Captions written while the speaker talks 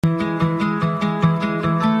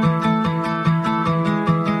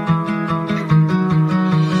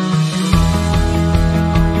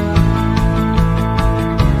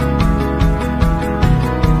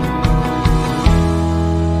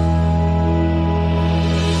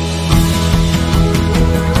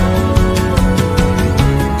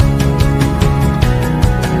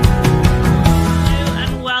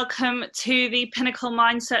to the Pinnacle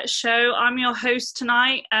Mindset Show. I'm your host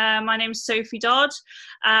tonight. My name's Sophie Dodd.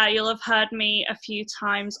 You'll have heard me a few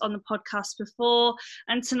times on the podcast before.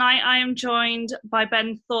 And tonight I am joined by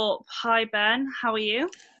Ben Thorpe. Hi, Ben. How are you?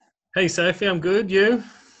 Hey, Sophie. I'm good. You?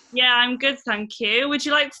 Yeah, I'm good, thank you. Would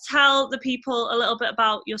you like to tell the people a little bit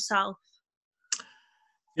about yourself?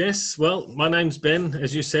 Yes. Well, my name's Ben,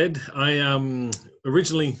 as you said. I am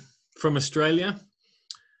originally from Australia.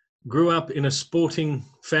 Grew up in a sporting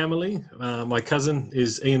family. My cousin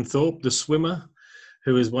is Ian Thorpe, the swimmer,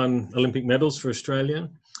 who has won Olympic medals for Australia.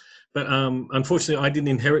 But unfortunately, I didn't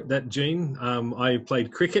inherit that gene. I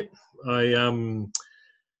played cricket. I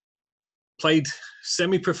played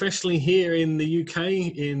semi-professionally here in the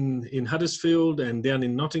UK, in Huddersfield and down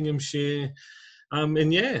in Nottinghamshire.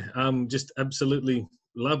 Just absolutely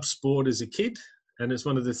loved sport as a kid. And it's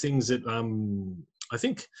one of the things that I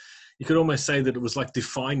think you could almost say that it was like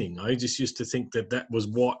defining. I just used to think that that was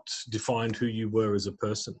what defined who you were as a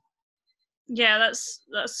person. Yeah, that's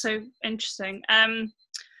so interesting.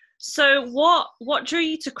 So what drew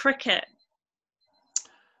you to cricket?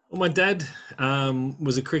 Well, my dad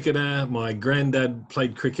was a cricketer. My granddad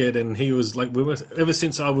played cricket, and he was like, ever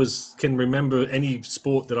since I can remember, any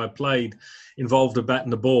sport that I played involved a bat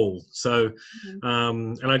and a ball. So,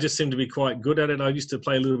 and I just seemed to be quite good at it. I used to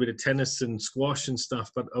play a little bit of tennis and squash and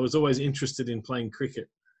stuff, but I was always interested in playing cricket.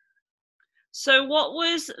 So what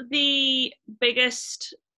was the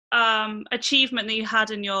biggest achievement that you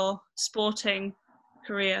had in your sporting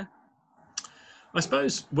career? I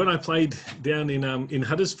suppose when I played down in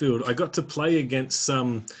Huddersfield, I got to play against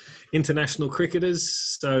some international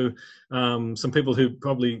cricketers. So some people who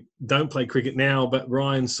probably don't play cricket now, but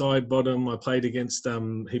Ryan Sidebottom, I played against,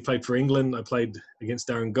 he played for England. I played against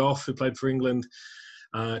Darren Gough, who played for England.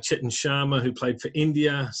 Chetan Sharma, who played for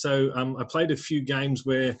India. So I played a few games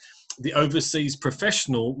where the overseas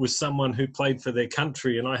professional was someone who played for their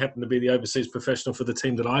country, and I happened to be the overseas professional for the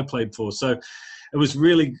team that I played for. So it was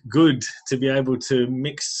really good to be able to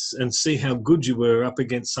mix and see how good you were up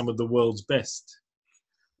against some of the world's best.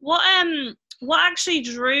 What actually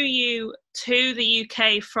drew you to the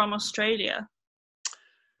UK from Australia?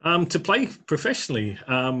 To play professionally.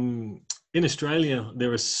 In Australia,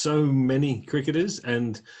 there are so many cricketers,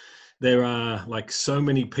 and there are like so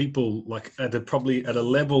many people like probably at a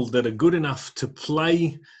level that are good enough to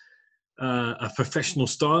play a professional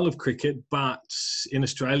style of cricket, but in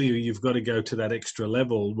Australia you've got to go to that extra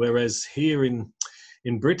level. Whereas here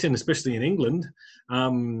in Britain, especially in England,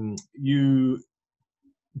 you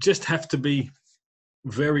just have to be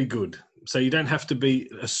very good. So you don't have to be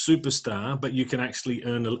a superstar, but you can actually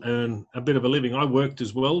earn a bit of a living. I worked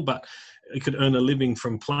as well, but you could earn a living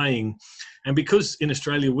from playing. And because in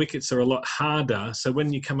Australia wickets are a lot harder, so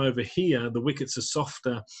when you come over here, the wickets are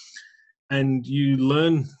softer, and you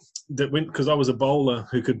learn that because I was a bowler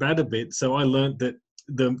who could bat a bit, so I learned that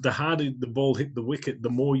the harder the ball hit the wicket, the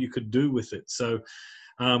more you could do with it. So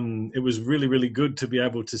it was really, really good to be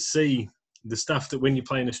able to see the stuff that when you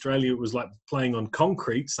play in Australia, it was like playing on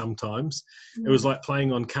concrete sometimes. It was like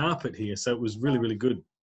playing on carpet here. So it was really, really good.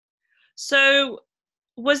 So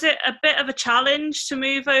was it a bit of a challenge to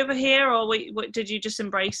move over here, or did you just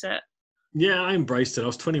embrace it? Yeah, I embraced it. I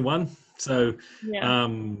was 21. So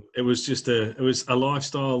it was a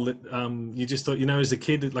lifestyle that you just thought, as a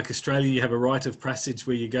kid, like Australia, you have a rite of passage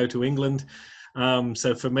where you go to England.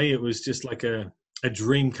 So for me, it was just like a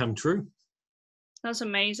dream come true. That's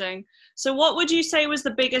amazing. So what would you say was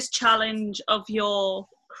the biggest challenge of your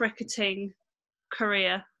cricketing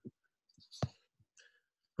career?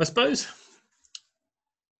 I suppose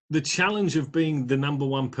the challenge of being the number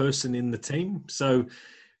one person in the team. So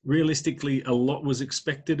realistically, a lot was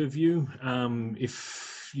expected of you.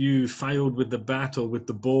 If you failed with the bat or with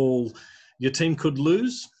the ball, your team could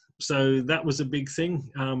lose. So that was a big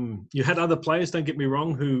thing. You had other players, don't get me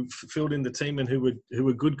wrong, who filled in the team and who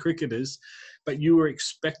were good cricketers, but you were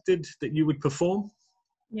expected that you would perform.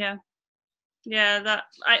 Yeah. That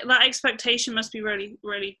expectation must be really,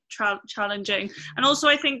 really challenging. And also,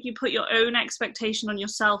 I think you put your own expectation on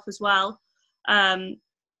yourself as well.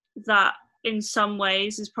 That in some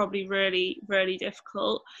ways is probably really, really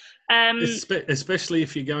difficult. Especially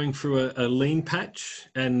if you're going through a lean patch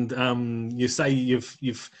and you say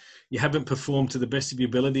you haven't performed to the best of your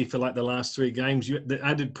ability for like the last 3 games. The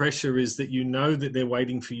added pressure is that that they're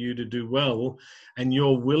waiting for you to do well, and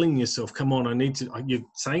you're willing yourself, come on, you're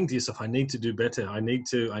saying to yourself, I need to do better. I need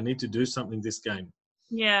to do something this game.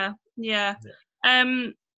 Yeah.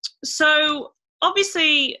 So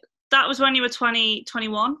obviously that was when you were 21.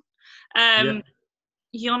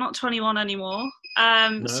 You're not 21 anymore.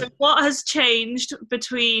 No. So what has changed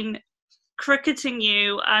between cricketing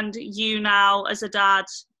you and you now as a dad,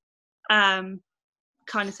 kind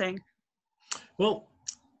of thing? Well,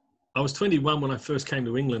 I was 21 when I first came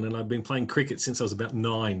to England, and I'd been playing cricket since I was about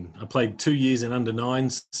 9. I played 2 years in under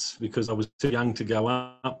 9s because I was too young to go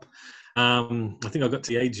up. I think I got to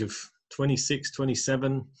the age of 26,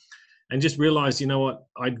 27, and just realised, you know what,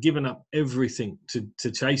 I'd given up everything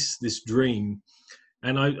to chase this dream.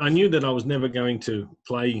 And I knew that I was never going to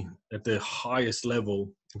play at the highest level,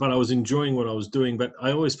 but I was enjoying what I was doing. But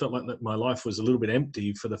I always felt like that my life was a little bit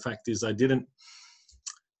empty. For the fact is, I didn't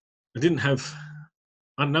have,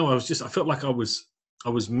 I don't know, I felt like I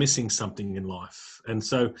was missing something in life. And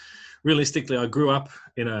so realistically, I grew up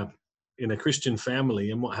in a Christian family.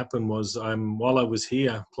 And what happened was, while I was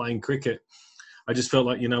here playing cricket, I just felt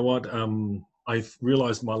like, you know what, I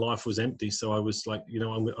realized my life was empty. So I was like, you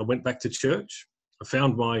know, I went back to church. I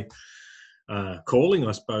found my calling,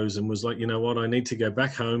 I suppose, and was like, you know what, I need to go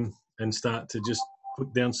back home and start to just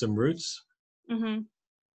put down some roots. Mm-hmm.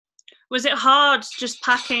 Was it hard just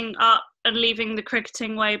packing up and leaving the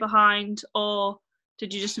cricketing way behind, or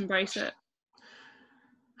did you just embrace it?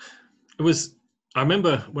 It was. I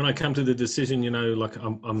remember when I came to the decision, you know, like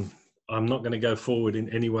I'm not going to go forward in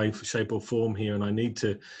any way, shape, or form here, and I need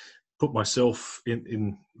to put myself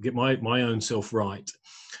in get my own self right.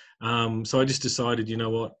 So I just decided, you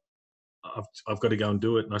know what, I've got to go and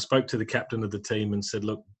do it. And I spoke to the captain of the team and said,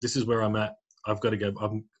 look, this is where I'm at. I've got to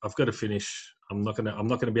go. I've got to finish. I'm not going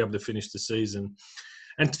to be able to finish the season.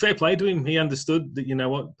 And fair play to him. He understood that, you know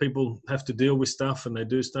what, people have to deal with stuff and they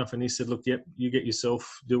do stuff. And he said, look, yep, you get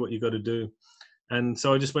yourself, do what you got to do. And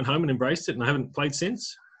so I just went home and embraced it, and I haven't played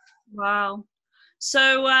since. Wow.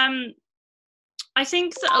 So I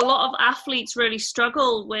think that a lot of athletes really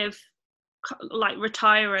struggle with like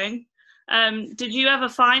retiring. Did you ever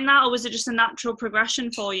find that, or was it just a natural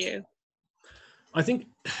progression for you? I think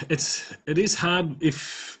it is hard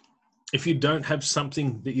if you don't have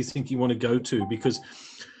something that you think you want to go to, because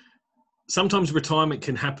sometimes retirement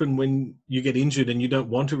can happen when you get injured and you don't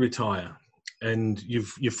want to retire, and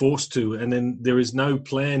you're forced to, and then there is no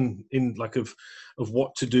plan in like of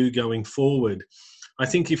what to do going forward. I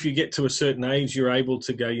think if you get to a certain age, you're able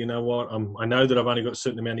to go, you know what, I know that I've only got a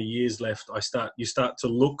certain amount of years left. You start to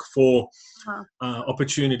look for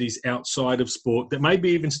opportunities outside of sport that may be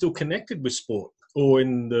even still connected with sport, or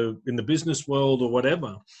in the business world or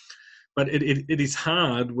whatever. But it is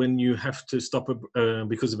hard when you have to stop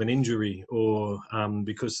because of an injury, or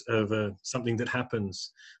because of something that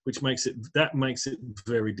happens, which makes it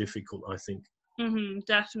very difficult, I think. Mm-hmm,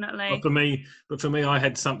 definitely. But for me, I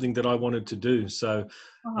had something that I wanted to do, so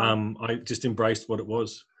I just embraced what it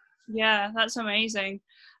was. Yeah, that's amazing.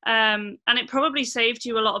 And it probably saved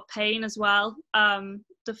you a lot of pain as well.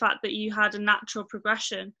 The fact that you had a natural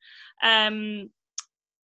progression. In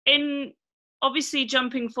obviously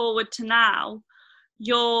jumping forward to now,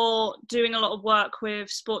 you're doing a lot of work with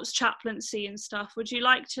sports chaplaincy and stuff. Would you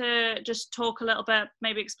like to just talk a little bit,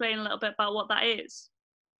 maybe explain a little bit about what that is?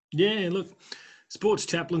 Yeah, look, sports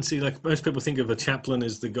chaplaincy, like most people think of a chaplain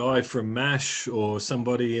as the guy from MASH, or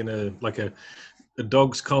somebody in a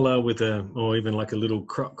dog's collar with or even like a little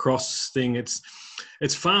cross thing. It's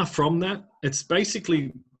far from that. It's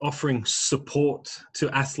basically offering support to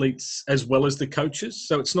athletes as well as the coaches.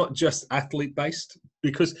 So it's not just athlete based,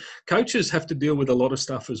 because coaches have to deal with a lot of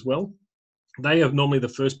stuff as well. They are normally the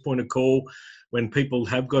first point of call when people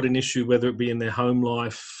have got an issue, whether it be in their home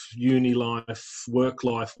life, uni life, work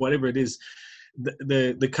life, whatever it is.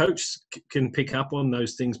 The coach can pick up on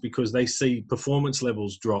those things because they see performance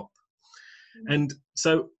levels drop. And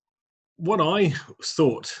so what I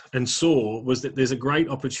thought and saw was that there's a great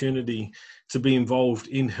opportunity to be involved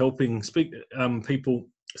in helping people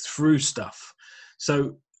through stuff.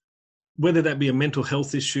 So whether that be a mental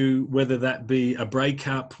health issue, whether that be a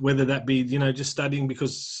breakup, whether that be, you know, just studying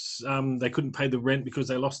because they couldn't pay the rent because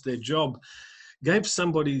they lost their job, gave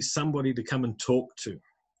somebody to come and talk to.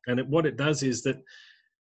 And what it does is that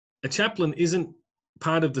a chaplain isn't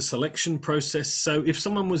part of the selection process. So if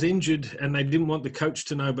someone was injured and they didn't want the coach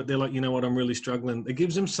to know, but they're like, you know what, I'm really struggling, it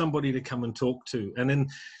gives them somebody to come and talk to. And then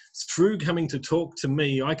through coming to talk to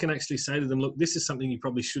me, I can actually say to them, look, this is something you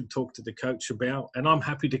probably should talk to the coach about, and I'm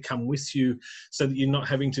happy to come with you so that you're not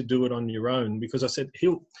having to do it on your own. Because I said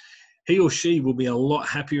he or she will be a lot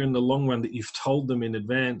happier in the long run that you've told them in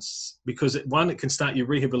advance, because it can start your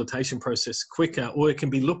rehabilitation process quicker, or it can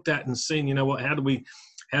be looked at and seen, you know what, how do we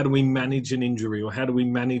manage an injury, or how do we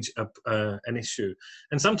manage an issue?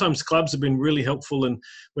 And sometimes clubs have been really helpful, and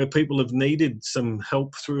where people have needed some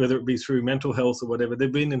help through, whether it be through mental health or whatever,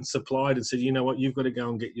 they've been and supplied and said, you know what, you've got to go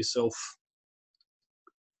and get yourself,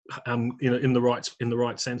 in the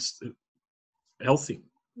right sense, healthy.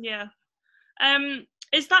 Yeah.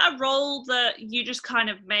 Is that a role that you just kind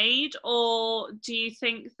of made, or do you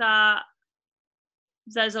think that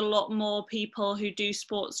there's a lot more people who do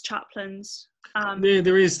sports chaplains?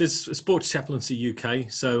 There's sports chaplaincy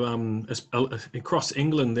UK. So across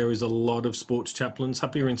England, there is a lot of sports chaplains.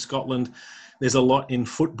 Up here in Scotland, there's a lot in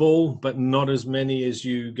football, but not as many as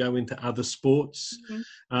you go into other sports.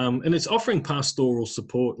 Mm-hmm. And it's offering pastoral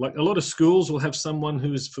support. Like a lot of schools will have someone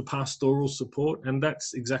who's for pastoral support, and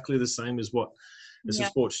that's exactly the same as a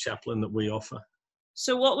sports chaplain that we offer.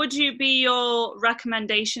 So what would you be your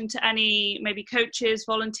recommendation to any maybe coaches,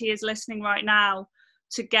 volunteers listening right now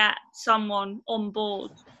to get someone on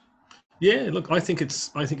board? Yeah, look, I think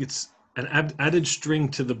it's an added string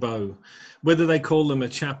to the bow, whether they call them a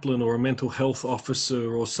chaplain or a mental health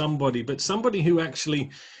officer or somebody, but somebody who actually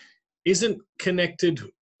isn't connected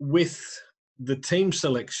with the team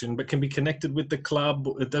selection, but can be connected with the club.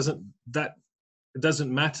 It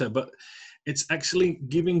doesn't matter, but it's actually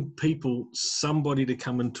giving people somebody to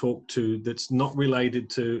come and talk to that's not related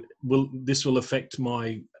to, this will affect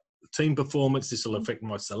my team performance, this will affect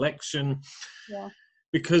my selection. Yeah.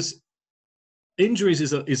 Because injuries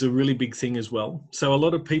is a really big thing as well. So a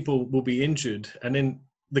lot of people will be injured, and then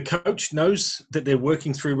the coach knows that they're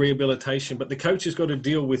working through rehabilitation, but the coach has got to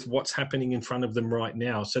deal with what's happening in front of them right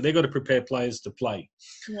now. So they've got to prepare players to play.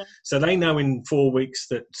 Yeah. So they know in 4 weeks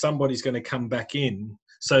that somebody's going to come back in.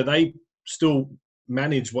 So they still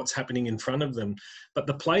manage what's happening in front of them. But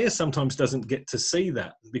the player sometimes doesn't get to see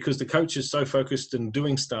that because the coach is so focused on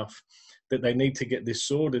doing stuff that they need to get this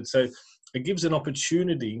sorted. So it gives an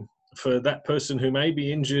opportunity for that person who may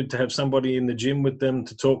be injured to have somebody in the gym with them,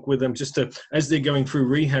 to talk with them, just to, as they're going through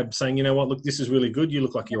rehab, saying, you know what, look, this is really good. You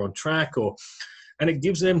look like you're on track. And it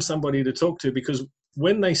gives them somebody to talk to, because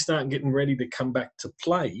when they start getting ready to come back to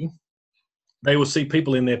play, they will see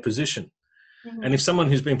people in their position. Mm-hmm. And if someone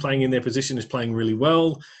who's been playing in their position is playing really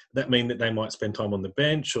well, that means that they might spend time on the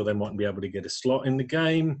bench, or they mightn't be able to get a slot in the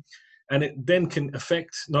game. And it then can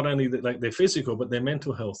affect not only their physical, but their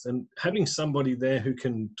mental health. And having somebody there who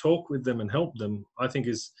can talk with them and help them, I think,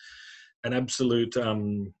 is an absolute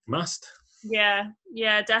must. Yeah,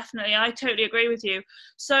 definitely. I totally agree with you.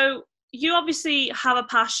 So you obviously have a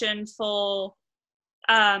passion for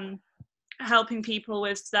helping people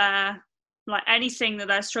with their, like, anything that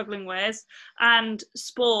they're struggling with, and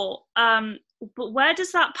sport. But where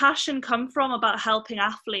does that passion come from about helping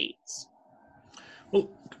athletes? Well,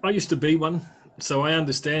 I used to be one, so I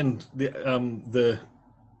understand the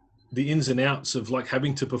ins and outs of like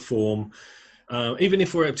having to perform. Even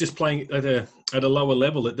if we're just playing at a lower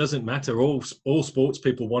level, it doesn't matter. All sports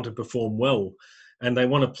people want to perform well, and they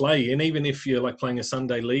want to play. And even if you're like playing a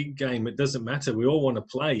Sunday league game, it doesn't matter. We all want to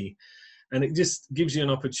play, and it just gives you an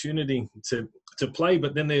opportunity to play.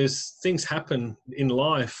 But then there's things happen in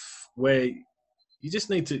life where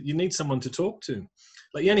you need someone to talk to.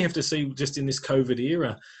 Like, you only have to see just in this COVID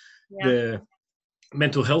era, the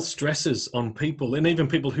mental health stresses on people, and even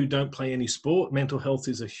people who don't play any sport. Mental health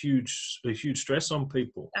is a huge stress on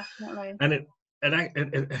people. Definitely. And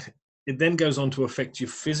it then goes on to affect your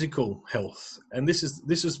physical health. And this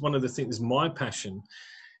is one of the things, my passion,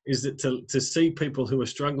 is that to see people who are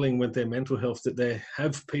struggling with their mental health, that they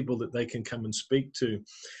have people that they can come and speak to.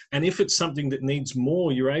 And if it's something that needs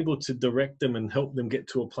more, you're able to direct them and help them get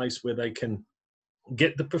to a place where they can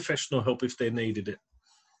get the professional help if they needed it.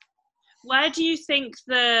 Where do you think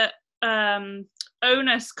the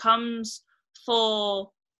onus comes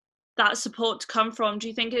for that support to come from? Do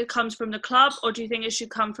you think it comes from the club, or do you think it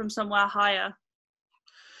should come from somewhere higher?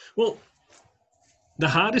 Well, the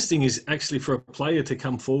hardest thing is actually for a player to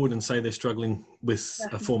come forward and say they're struggling with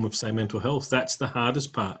a form of, say, mental health. That's the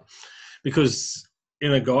hardest part, because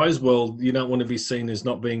in a guy's world, you don't want to be seen as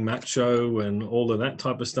not being macho and all of that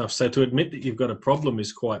type of stuff. So to admit that you've got a problem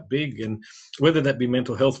is quite big. And whether that be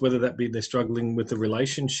mental health, whether that be they're struggling with a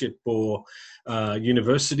relationship or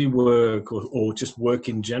university work or just work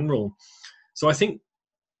in general. So I think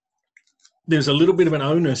there's a little bit of an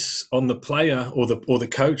onus on the player or the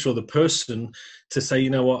coach or the person to say, you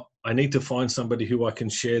know what, I need to find somebody who I can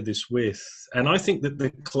share this with. And I think that the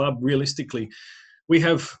club, realistically,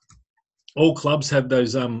 all clubs have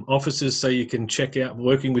those offices, so you can check out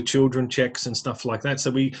working with children checks and stuff like that. So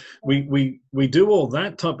we do all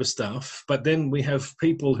that type of stuff, but then we have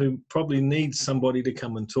people who probably need somebody to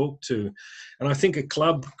come and talk to. And I think a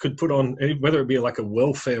club could put on, whether it be like a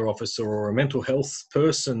welfare officer or a mental health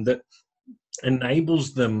person, that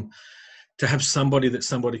enables them to have somebody that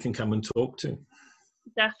somebody can come and talk to.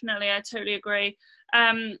 Definitely, I totally agree.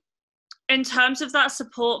 In terms of that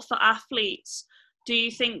support for athletes, Do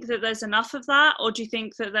you think that there's enough of that, or do you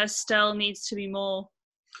think that there still needs to be more?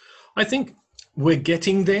 I think we're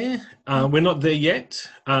getting there. We're not there yet.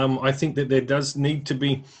 I think that there does need to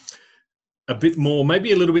be a bit more,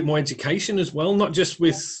 maybe a little bit more education as well, not just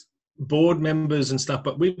with board members and stuff,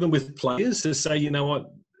 but even with players to say, you know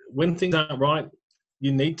what, when things aren't right,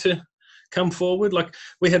 you need to come forward. Like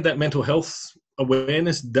we had that mental health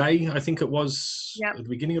awareness day, I think it was at the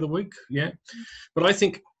beginning of the week. Yeah. But I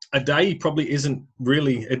think a day probably isn't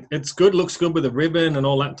really, it's good, looks good with a ribbon and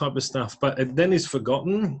all that type of stuff, but it then is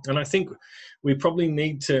forgotten. And I think we probably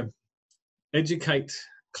need to educate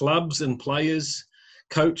clubs and players,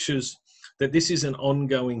 coaches, that this is an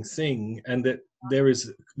ongoing thing, and that there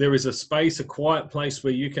is a space, a quiet place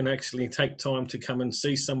where you can actually take time to come and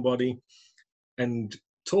see somebody and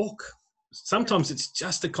talk. Sometimes it's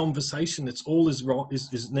just a conversation. It's all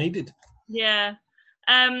is needed. Yeah.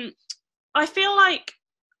 I feel like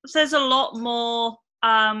there's a lot more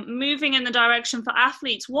moving in the direction for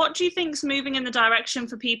athletes. What do you think's moving in the direction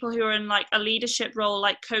for people who are in like a leadership role,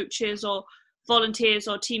 like coaches or volunteers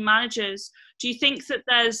or team managers? Do you think that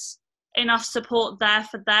there's enough support there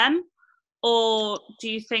for them, or do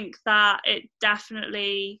you think that it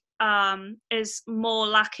definitely is more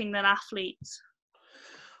lacking than athletes?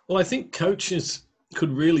 Well, I think coaches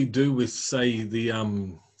could really do with, say, the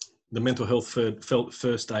mental health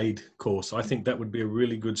first aid course. I think that would be a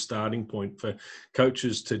really good starting point for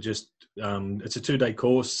coaches to just, it's a 2-day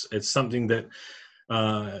course. It's something that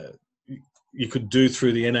you could do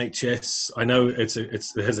through the NHS. I know it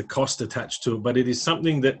has a cost attached to it, but it is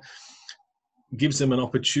something that gives them an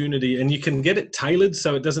opportunity, and you can get it tailored,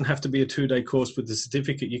 so it doesn't have to be a 2-day course with the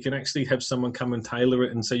certificate. You can actually have someone come and tailor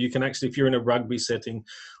it, and so you can actually, if you're in a rugby setting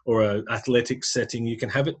or an athletic setting, you can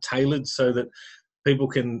have it tailored so that people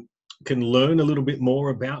can learn a little bit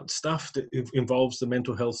more about stuff that involves the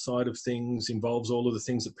mental health side of things, involves all of the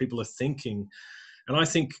things that people are thinking. And I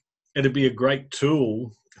think it'd be a great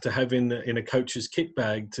tool to have in a coach's kit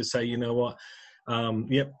bag to say, you know what,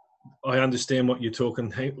 yep, I understand what you're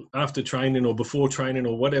talking. Hey, after training or before training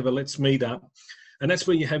or whatever, let's meet up. And that's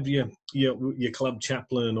where you have your club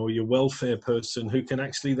chaplain or your welfare person who can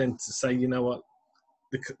actually then say, you know what,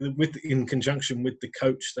 in conjunction with the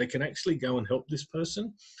coach, they can actually go and help this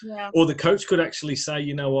person. Yeah. Or the coach could actually say,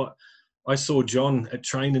 you know what, I saw John at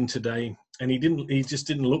training today and he just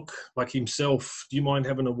didn't look like himself. Do you mind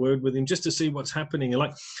having a word with him just to see what's happening? And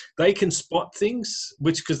like they can spot things,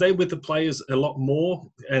 because they're with the players a lot more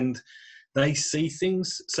and they see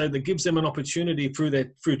things. So that gives them an opportunity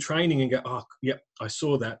through training and go, oh, yep, I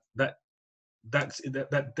saw that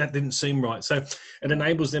didn't seem right. So it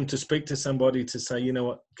enables them to speak to somebody to say, you know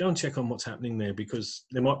what, go and check on what's happening there, because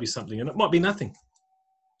there might be something and it might be nothing.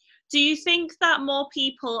 Do you think that more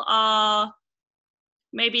people are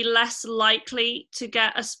maybe less likely to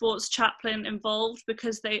get a sports chaplain involved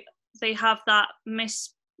because they have that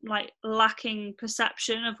lacking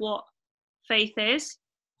perception of what faith is?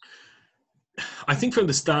 I think from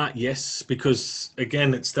the start, yes, because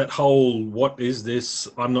again, it's that whole, what is this?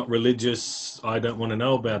 I'm not religious. I don't want to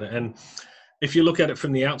know about it. And if you look at it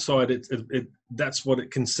from the outside, that's what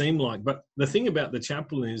it can seem like. But the thing about the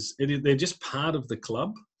chaplain is they're just part of the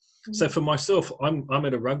club. Mm-hmm. So for myself, I'm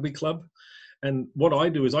at a rugby club. And what I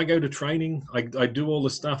do is I go to training. I do all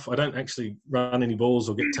the stuff. I don't actually run any balls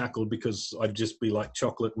or get tackled because I'd just be like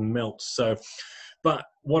chocolate and melt. So, but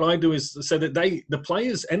what I do is so that the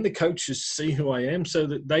players and the coaches see who I am, so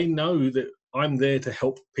that they know that I'm there to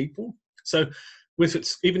help people. So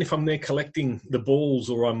even if I'm there collecting the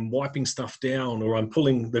balls, or I'm wiping stuff down, or I'm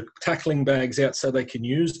pulling the tackling bags out so they can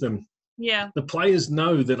use them. Yeah. The players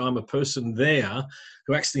know that I'm a person there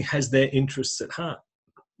who actually has their interests at heart.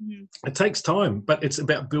 Mm-hmm. It takes time, but it's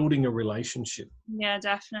about building a relationship. Yeah,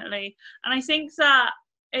 definitely. And I think that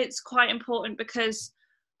it's quite important because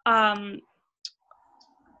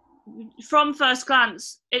from first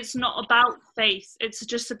glance, it's not about faith. It's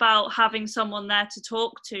just about having someone there to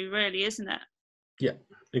talk to, really, isn't it? Yeah,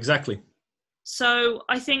 exactly. So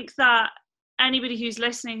I think that anybody who's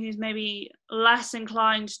listening who's maybe less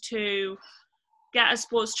inclined to get a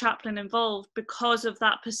sports chaplain involved because of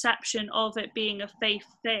that perception of it being a faith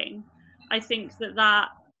thing, I think that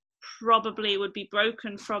probably would be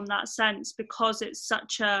broken from that sense, because it's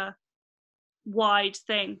such a wide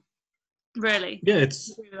thing, really. Yeah,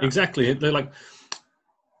 it's exactly. They're like,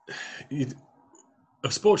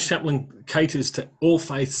 a sports chaplain caters to all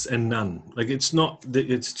faiths and none. Like, it's not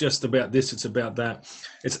that it's just about this, it's about that.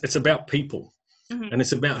 It's about people. Mm-hmm. And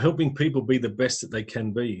it's about helping people be the best that they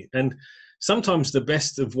can be. And sometimes the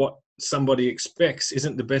best of what somebody expects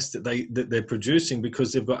isn't the best that they're producing,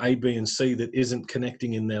 because they've got A, B, and C that isn't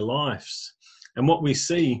connecting in their lives. And what we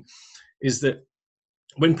see is that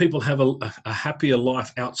when people have a happier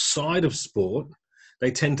life outside of sport,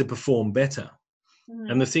 they tend to perform better.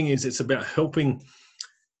 And the thing is, it's about helping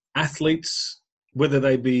athletes, whether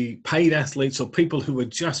they be paid athletes or people who are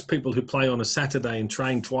just people who play on a Saturday and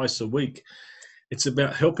train twice a week. It's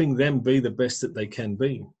about helping them be the best that they can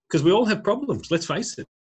be. Because we all have problems, let's face it.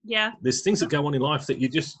 Yeah. There's things that go on in life that you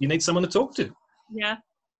need someone to talk to. Yeah.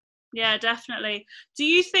 Yeah, definitely. Do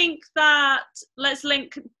you think that, let's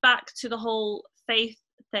link back to the whole faith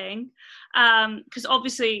thing, because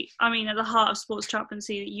obviously, I mean, at the heart of sports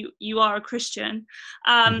chaplaincy, you are a Christian.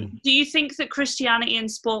 Do you think that Christianity and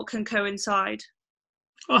sport can coincide?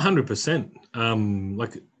 100%.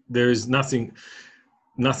 Like, there is nothing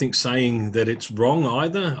saying that it's wrong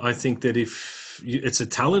either. I think that if it's a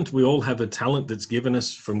talent, we all have a talent that's given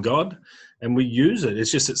us from God, and we use it.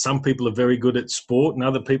 It's just that some people are very good at sport and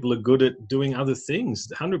other people are good at doing other things.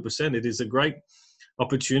 100%. It is a great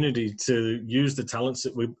opportunity to use the talents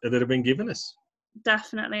that have been given us.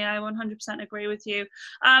 Definitely. I 100% agree with you.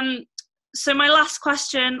 So my last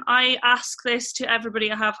question, I ask this to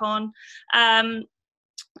everybody I have on.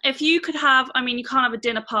 If you could have, I mean, you can't have a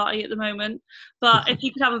dinner party at the moment, but if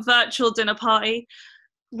you could have a virtual dinner party,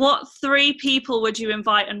 what 3 people would you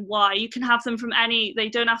invite and why? You can have them from they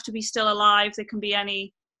don't have to be still alive. They can be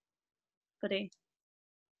anybody.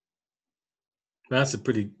 That's a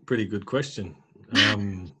pretty good question.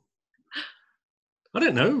 I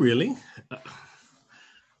don't know, really.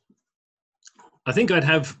 I think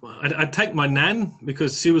I'd take my nan,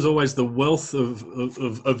 because she was always the wealth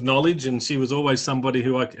of knowledge, and she was always somebody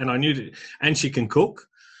who I knew, and she can cook.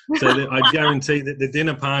 So that I'd guarantee that the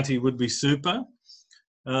dinner party would be super.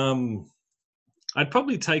 I'd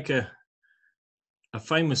probably take a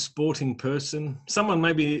famous sporting person, someone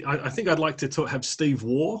maybe, I think I'd like to have Steve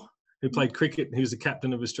Waugh, who played cricket. He was the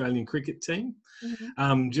captain of Australian cricket team.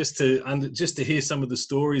 Just to hear some of the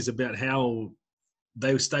stories about how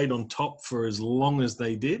they stayed on top for as long as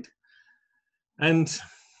they did. And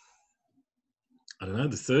I don't know,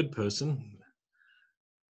 the third person,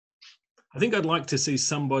 I think I'd like to see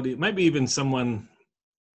somebody, maybe even someone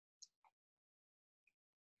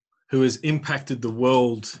who has impacted the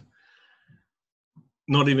world,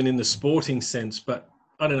 not even in the sporting sense, but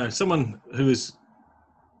I don't know, someone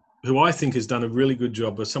who I think has done a really good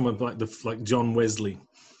job, or someone like John Wesley.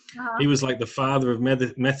 He was like the father of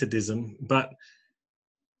Methodism, but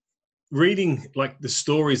reading like the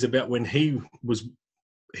stories about when he was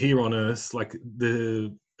here on earth, like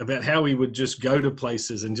about how he would just go to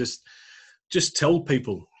places and just tell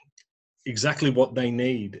people exactly what they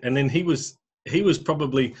need. And then he was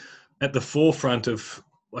probably at the forefront of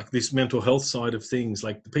like this mental health side of things.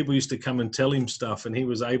 Like, the people used to come and tell him stuff, and he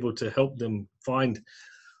was able to help them find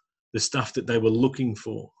the stuff that they were looking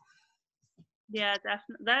for. Yeah,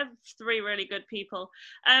 definitely. They're 3 really good people.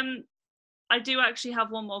 I do actually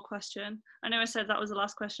have one more question. I know I said that was the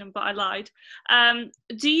last question, but I lied.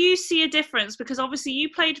 Do you see a difference? Because obviously you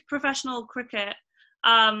played professional cricket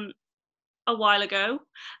a while ago.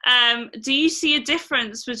 Do you see a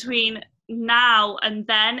difference between now and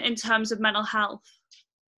then in terms of mental health?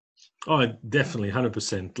 Oh, definitely,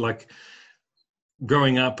 100%. Like,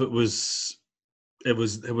 growing up, it was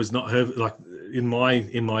not heard. Like, in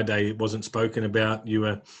my day, it wasn't spoken about. You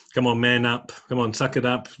were, come on, man up, come on, suck it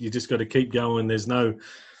up. You just got to keep going. There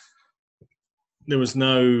was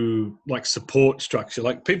no like support structure.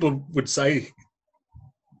 Like, people would say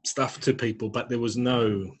stuff to people, but there was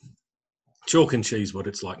no chalk and cheese. What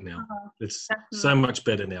it's like now, it's definitely so much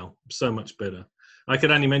better now. So much better. I could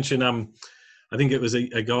only mention I think it was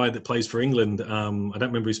a guy that plays for England. I don't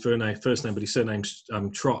remember his first name, but his surname's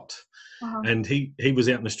Trott. And he was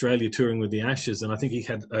out in Australia touring with the Ashes, and I think he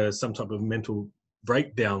had some type of mental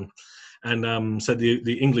breakdown. And so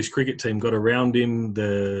the English cricket team got around him,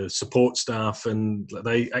 the support staff, and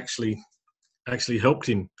they actually helped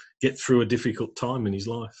him get through a difficult time in his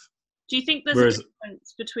life. Do you think there's a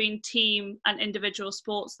difference between team and individual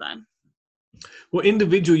sports then? Well,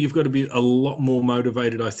 individual, you've got to be a lot more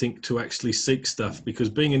motivated, I think, to actually seek stuff, because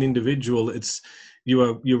being an individual,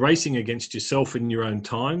 you're racing against yourself in your own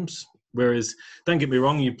times. Whereas, don't get me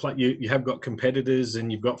wrong, you have got competitors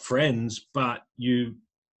and you've got friends, but you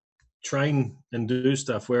train and do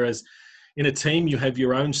stuff. Whereas in a team, you have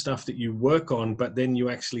your own stuff that you work on, but then you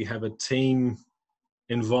actually have a team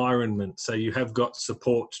environment. So you have got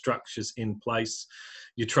support structures in place.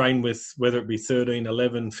 You train with, whether it be 13,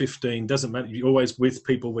 11, 15, doesn't matter. You're always with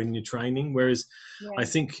people when you're training. Whereas I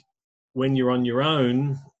think when you're on your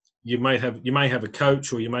own, you may have a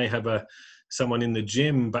coach, or you may have someone in the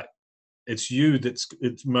gym, but it's you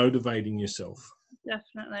it's motivating yourself.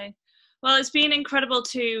 Definitely. Well, it's been incredible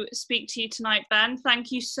to speak to you tonight, Ben.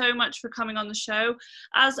 Thank you so much for coming on the show.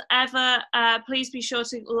 As ever, please be sure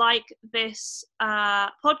to like this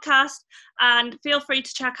podcast and feel free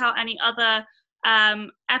to check out any other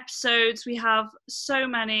episodes. We have so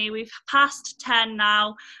many. We've passed 10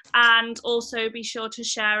 now, and also be sure to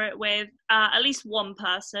share it with at least one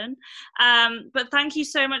person. But thank you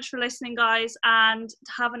so much for listening, guys, and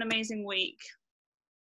have an amazing week.